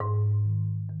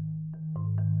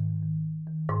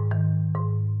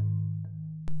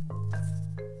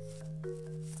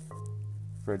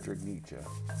Friedrich Nietzsche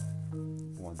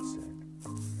once said,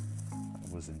 "I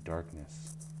was in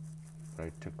darkness, but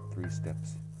I took 3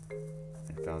 steps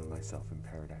and found myself in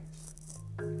paradise."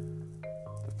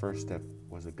 The first step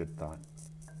was a good thought.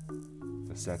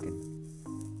 The second,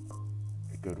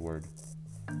 a good word.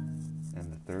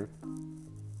 And the third,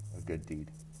 a good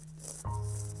deed.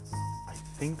 I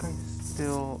think I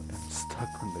still am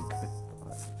stuck on the good thought.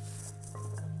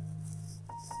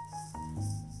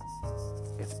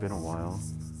 It's been a while.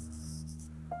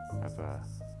 I've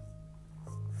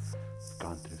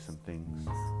gone through some things.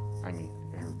 I mean,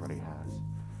 everybody has.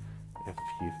 If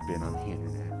you've been on the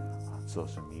internet, on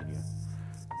social media,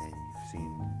 and you've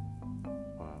seen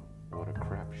what a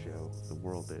crap show the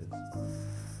world is,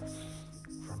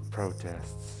 from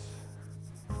protests,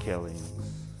 killings,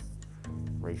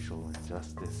 racial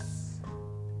injustice,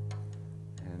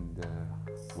 and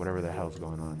whatever the hell's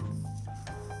going on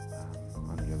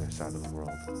the other side of the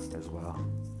world as well.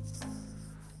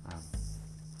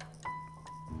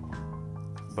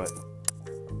 But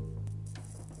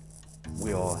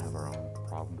we all have our own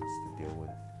problems to deal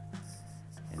with,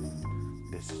 and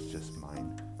this is just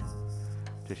mine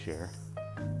to share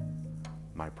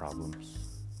my problems.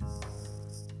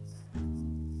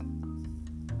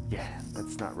 Yeah,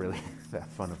 that's not really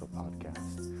that fun of a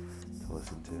podcast to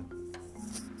listen to.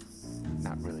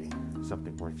 Not really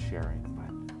something worth sharing,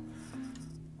 but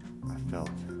I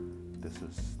felt this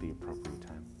was the appropriate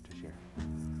time to share.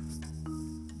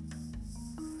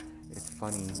 It's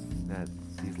funny that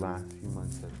these last few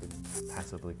months have been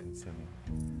passively consuming,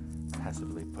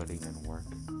 passively putting in work,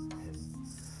 and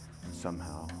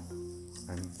somehow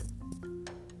I'm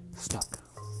stuck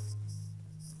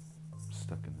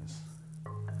in this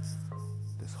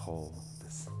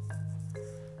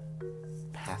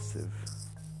passive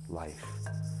life,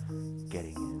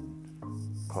 getting in,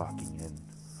 clocking in,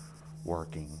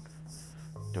 working,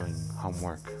 doing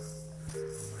homework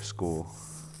for school,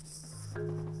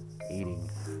 eating,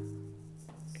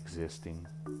 existing.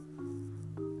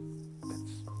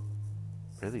 That's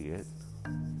really it.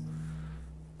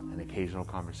 An occasional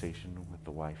conversation with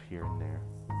the wife here and there.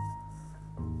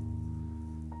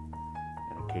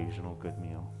 An occasional good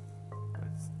meal.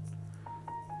 But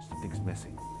something's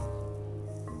missing.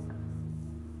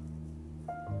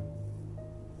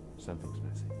 Something's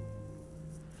missing.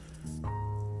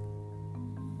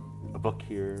 A book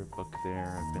here, a book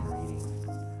there. I've been reading.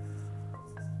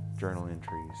 Journal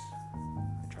entries.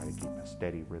 I try to keep a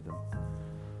steady rhythm.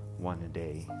 1 a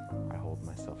day. I hold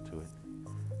myself to it.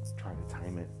 Try to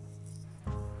time it.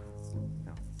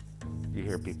 You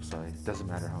hear people say, it doesn't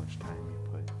matter how much time you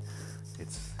put.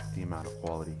 It's the amount of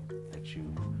quality that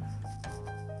you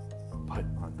put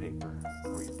on paper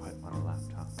or you put on a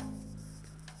laptop.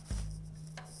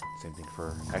 Same thing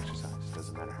for exercise. It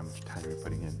doesn't matter how much time you're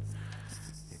putting in.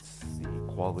 It's the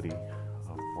quality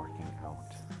of working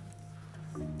out.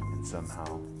 And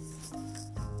somehow,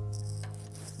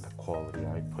 the quality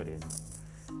I put in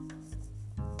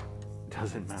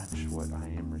doesn't match what I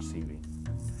am receiving.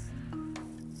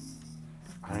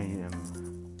 I am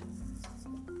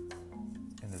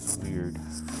in this weird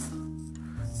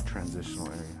transitional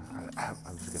area.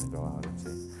 I'm just going to go out and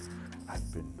say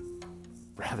I've been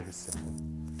rather sick.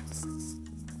 And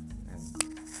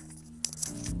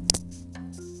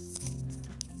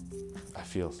I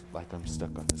feel like I'm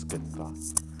stuck on this good thought,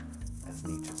 as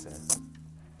Nietzsche said.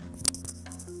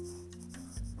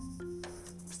 I'm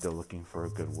still looking for a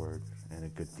good word and a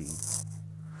good deed.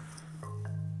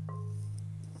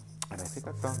 And I think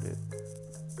I found it.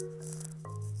 I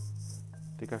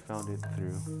think I found it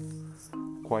through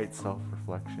quiet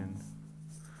self-reflection,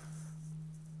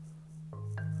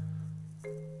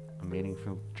 a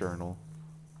meaningful journal,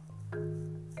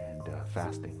 and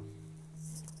fasting.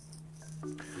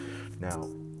 Now,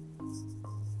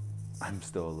 I'm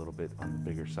still a little bit on the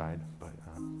bigger side, but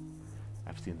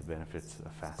I've seen the benefits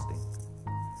of fasting.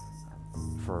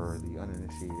 For the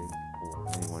uninitiated or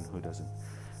anyone who doesn't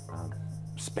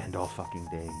spend all fucking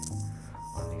day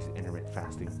on these intermittent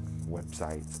fasting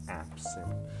websites, apps,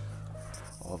 and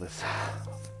all this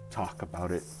talk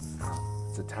about it.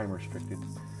 It's a time-restricted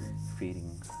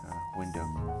feeding window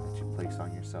that you place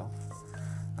on yourself.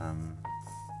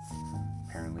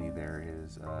 Apparently there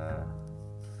is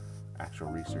actual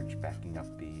research backing up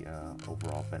the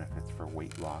overall benefits for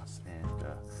weight loss and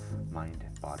mind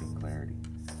and body clarity.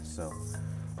 So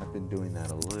I've been doing that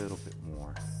a little bit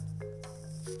more.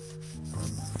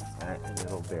 And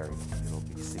it'll vary. It'll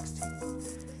be 16,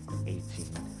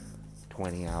 18,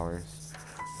 20 hours.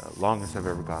 Longest I've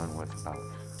ever gone was about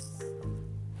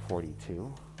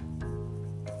 42.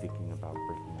 I'm thinking about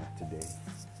breaking that today.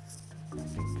 I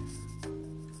think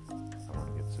I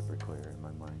want to super clear in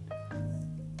my mind.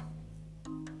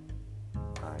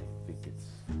 I think it's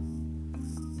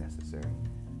necessary.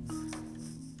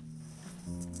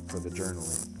 For the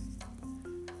journaling,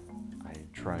 I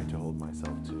try to hold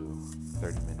myself to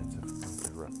 30 minutes of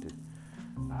uninterrupted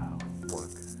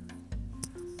work.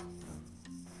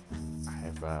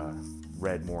 I've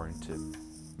read more into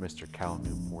Mr. Cal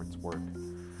Newport's work,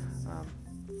 and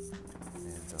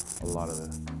a lot of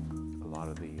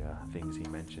the things he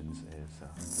mentions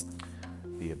is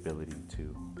the ability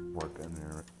to work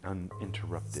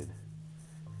uninterrupted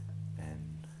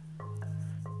and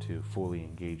to fully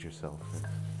engage yourself and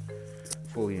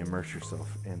fully immerse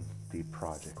yourself in the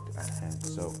project at hand.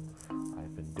 So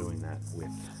I've been doing that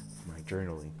with my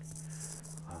journaling.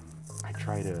 I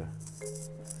try to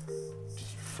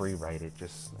just free write it.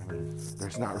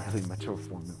 There's not really much of a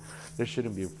formula. There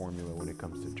shouldn't be a formula when it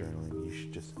comes to journaling. You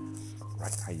should just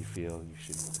write how you feel. You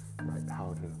should write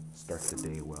how to start the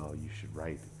day well. You should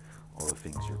write all the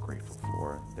things you're grateful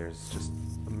for. There's just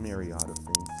a myriad of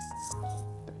things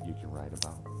that you can write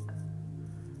about.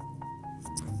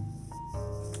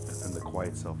 And the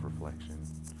quiet self-reflection.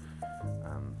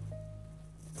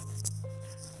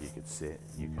 You could sit,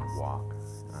 you could walk,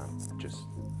 just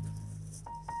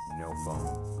no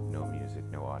phone, no music,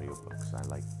 no audiobooks. I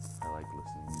like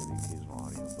listening to the occasional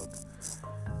audiobook if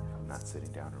I'm not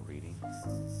sitting down and reading.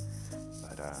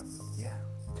 But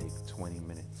take 20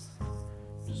 minutes,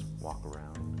 just walk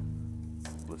around,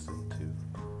 listen to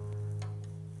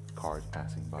cars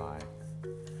passing by,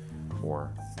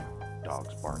 or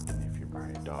dogs barking if you're by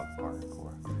a dog park,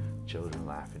 or children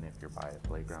laughing if you're by a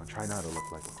playground. Try not to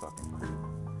look like a fucking creep.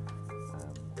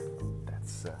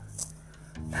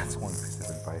 That's one piece of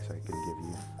advice I can give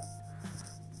you.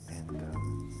 And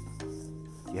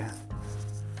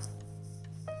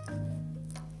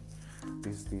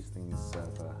these things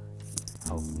have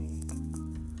helped me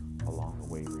along the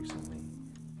way recently.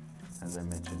 As I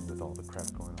mentioned, with all the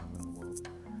crap going on in the world,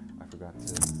 I forgot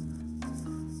to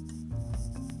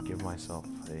give myself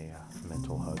a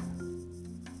mental hug.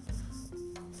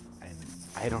 And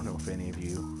I don't know if any of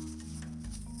you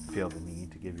feel the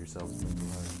need to give yourselves mental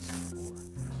hugs, or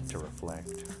to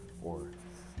reflect, or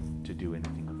to do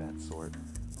anything of that sort,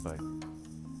 but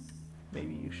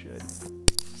maybe you should.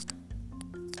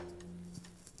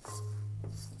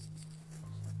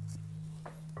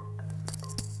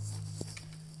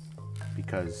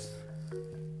 Because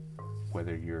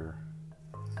whether you're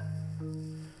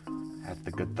at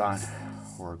the good thought,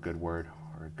 or a good word,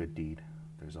 or a good deed,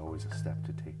 there's always a step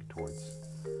to take towards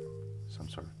some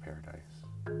sort of paradise.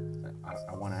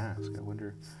 I want to ask, I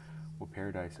wonder what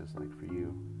paradise is like for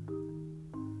you.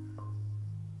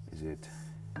 Is it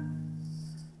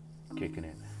kicking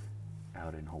it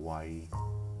out in Hawaii,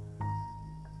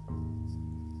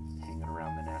 hanging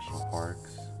around the national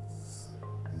parks,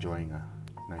 enjoying a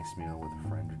nice meal with a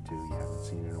friend or two you haven't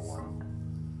seen in a while?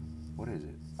 What is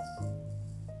it?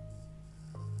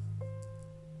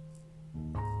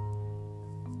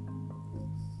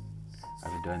 I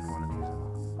haven't done one of these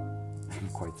in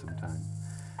quite some time,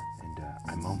 and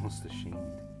I'm almost ashamed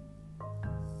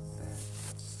that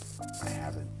I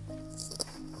haven't.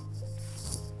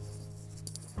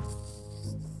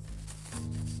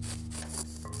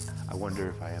 I wonder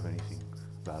if I have anything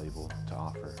valuable to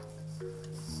offer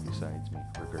besides me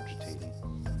regurgitating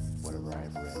whatever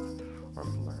I've read or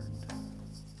learned.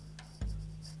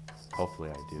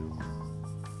 Hopefully I do,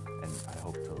 and I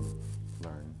hope to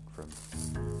learn from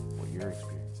what your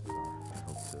experiences are. I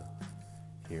hope to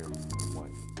hear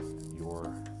what your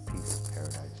piece of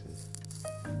paradise is.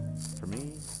 For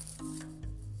me,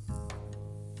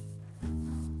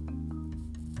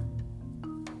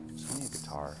 just give me a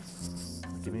guitar.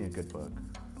 Give me a good book.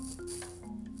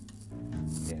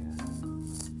 Yeah.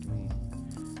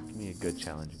 Give me a good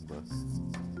challenging book.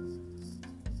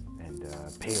 And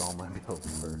pay all my bills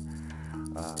for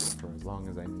as long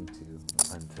as I need to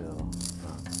until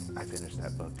I finish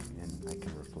that book and I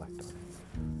can reflect on it.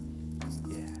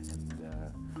 Yeah,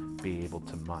 and be able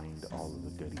to mind all of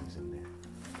the goodies in there.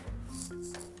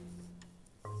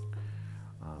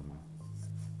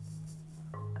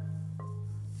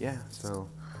 So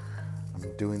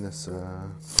I'm doing this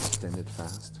extended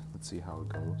fast. Let's see how it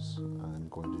goes. I'm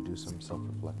going to do some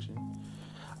self-reflection.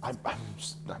 I'm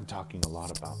talking a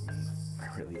lot about me. I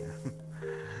really am.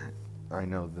 I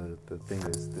know the thing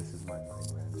is, this is my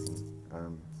mind ranting.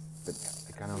 But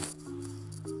I kind of,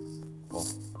 well,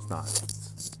 it's not.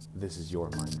 This is your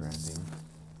mind ranting.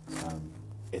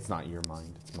 It's not your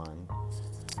mind, it's mine.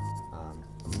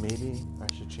 Maybe I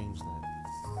should change that.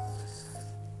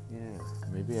 Yeah,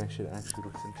 maybe I should actually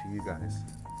listen to you guys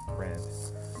rant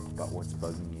about what's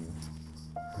bugging you.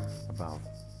 about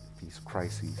these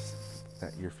crises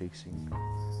that you're facing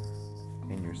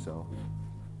in yourself.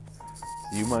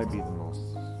 You might be the most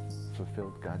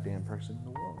fulfilled goddamn person in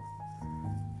the world,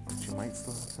 but you might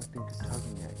still have something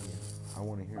tugging at you. I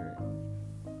want to hear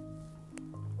it.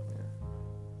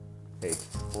 Yeah. Hey,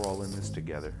 we're all in this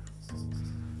together.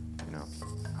 You know,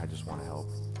 I just want to help.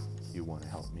 You want to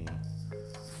help me.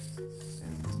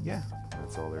 And yeah,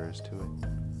 that's all there is to it.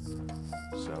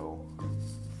 So,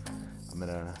 I'm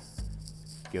gonna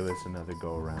give this another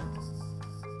go around.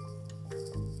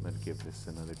 I'm gonna give this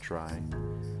another try,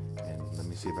 and let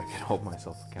me see if I can hold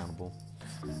myself accountable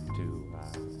to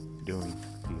doing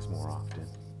these more often.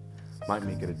 Might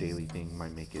make it a daily thing,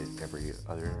 might make it every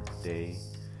other day.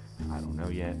 I don't know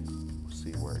yet. We'll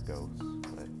see where it goes.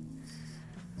 But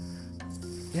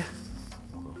yeah,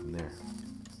 we'll go from there.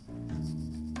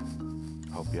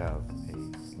 I hope you have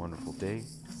a wonderful day.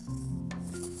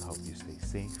 I hope you stay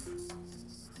safe.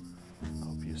 I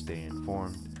hope you stay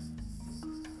informed.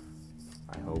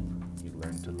 I hope you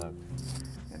learn to love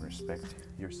and respect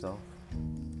yourself.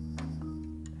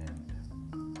 And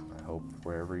I hope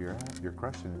wherever you're at, you're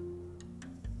crushing it.